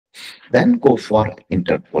Then go for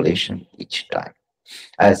interpolation each time,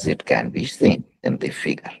 as it can be seen in the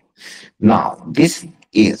figure. Now, this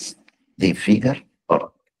is the figure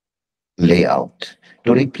or layout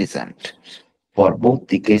to represent for both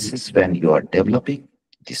the cases when you are developing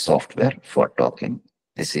the software for talking.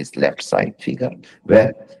 This is left side figure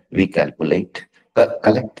where we calculate,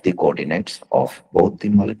 collect the coordinates of both the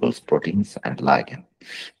molecules, proteins, and ligand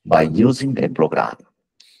by using a program,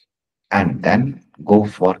 and then go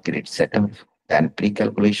for grid setup, then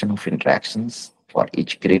pre-calculation of interactions for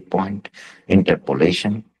each grid point,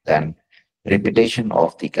 interpolation, then repetition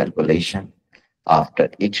of the calculation after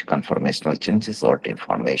each conformational changes or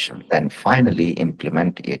deformation, then finally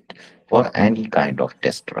implement it for any kind of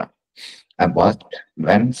test run. But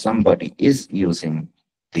when somebody is using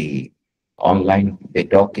the online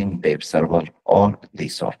docking web server or the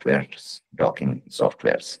softwares, docking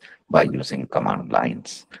softwares by using command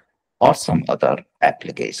lines or some other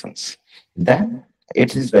applications, then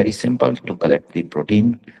it is very simple to collect the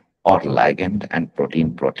protein or ligand and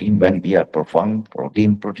protein-protein. When we are performing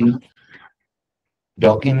protein-protein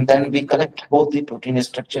docking, then we collect both the protein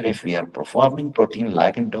structure. If we are performing protein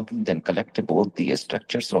ligand docking, then collect both the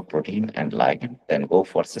structures of protein and ligand, then go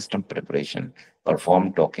for system preparation,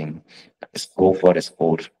 perform docking, go for a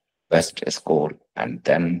score, best score, and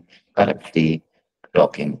then collect the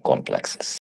docking complexes.